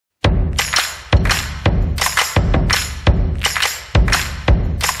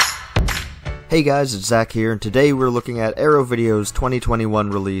Hey guys, it's Zach here, and today we're looking at Arrow Video's 2021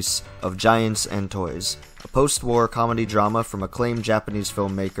 release of Giants and Toys, a post-war comedy drama from acclaimed Japanese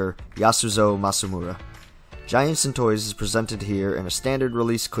filmmaker Yasuzo Masumura. Giants and Toys is presented here in a standard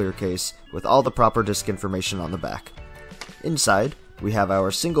release clear case with all the proper disc information on the back. Inside, we have our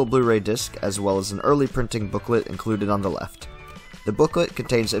single Blu-ray disc as well as an early printing booklet included on the left. The booklet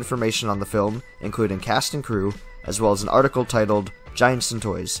contains information on the film, including cast and crew, as well as an article titled Giants and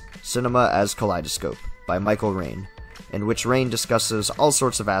Toys, Cinema as Kaleidoscope, by Michael Rain, in which Rain discusses all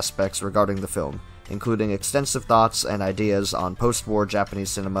sorts of aspects regarding the film, including extensive thoughts and ideas on post-war Japanese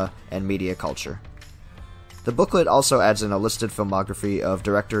cinema and media culture. The booklet also adds in a listed filmography of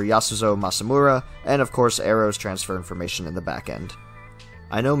director Yasuzo Masumura, and of course Arrow's transfer information in the back end.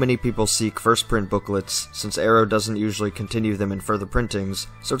 I know many people seek first print booklets, since Arrow doesn't usually continue them in further printings,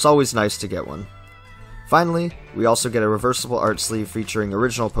 so it's always nice to get one. Finally, we also get a reversible art sleeve featuring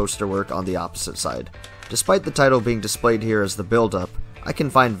original poster work on the opposite side. Despite the title being displayed here as the build-up, I can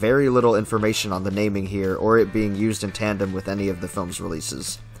find very little information on the naming here or it being used in tandem with any of the film's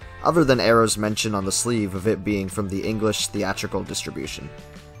releases, other than Arrow's mention on the sleeve of it being from the English theatrical distribution.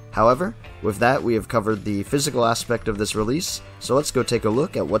 However, with that we have covered the physical aspect of this release, so let's go take a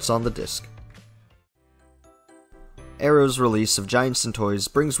look at what's on the disc. Arrow's release of Giants and Toys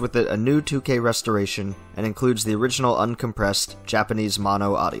brings with it a new 2K restoration and includes the original uncompressed Japanese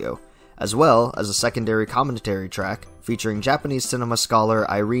mono audio, as well as a secondary commentary track featuring Japanese cinema scholar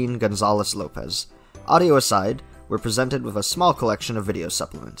Irene Gonzalez-Lopez. Audio aside, we're presented with a small collection of video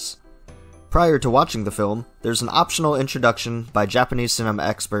supplements. Prior to watching the film, there's an optional introduction by Japanese cinema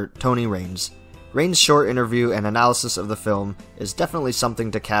expert Tony Raines. Raines' short interview and analysis of the film is definitely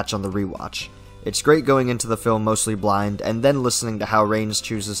something to catch on the rewatch. It's great going into the film mostly blind, and then listening to how Raines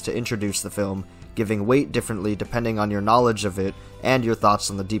chooses to introduce the film, giving weight differently depending on your knowledge of it and your thoughts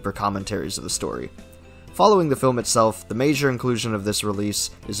on the deeper commentaries of the story. Following the film itself, the major inclusion of this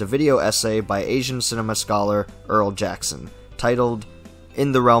release is a video essay by Asian cinema scholar Earl Jackson, titled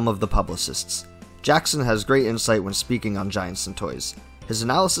In the Realm of the Publicists. Jackson has great insight when speaking on Giants and Toys. His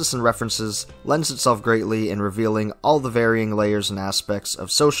analysis and references lends itself greatly in revealing all the varying layers and aspects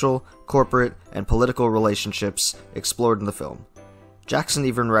of social, corporate, and political relationships explored in the film. Jackson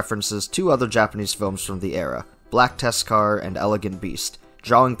even references two other Japanese films from the era, Black Test Car and Elegant Beast,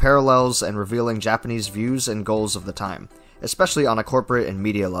 drawing parallels and revealing Japanese views and goals of the time, especially on a corporate and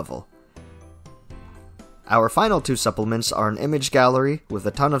media level. Our final two supplements are an image gallery with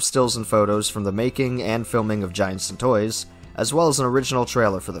a ton of stills and photos from the making and filming of Giants and Toys, as well as an original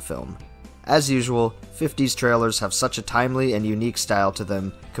trailer for the film. As usual, 50s trailers have such a timely and unique style to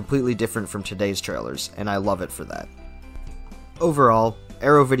them, completely different from today's trailers, and I love it for that. Overall,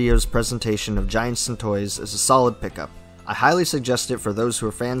 Arrow Video's presentation of Giants and Toys is a solid pickup. I highly suggest it for those who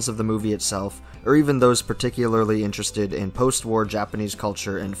are fans of the movie itself, or even those particularly interested in post-war Japanese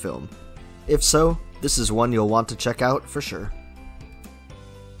culture and film. If so, this is one you'll want to check out for sure.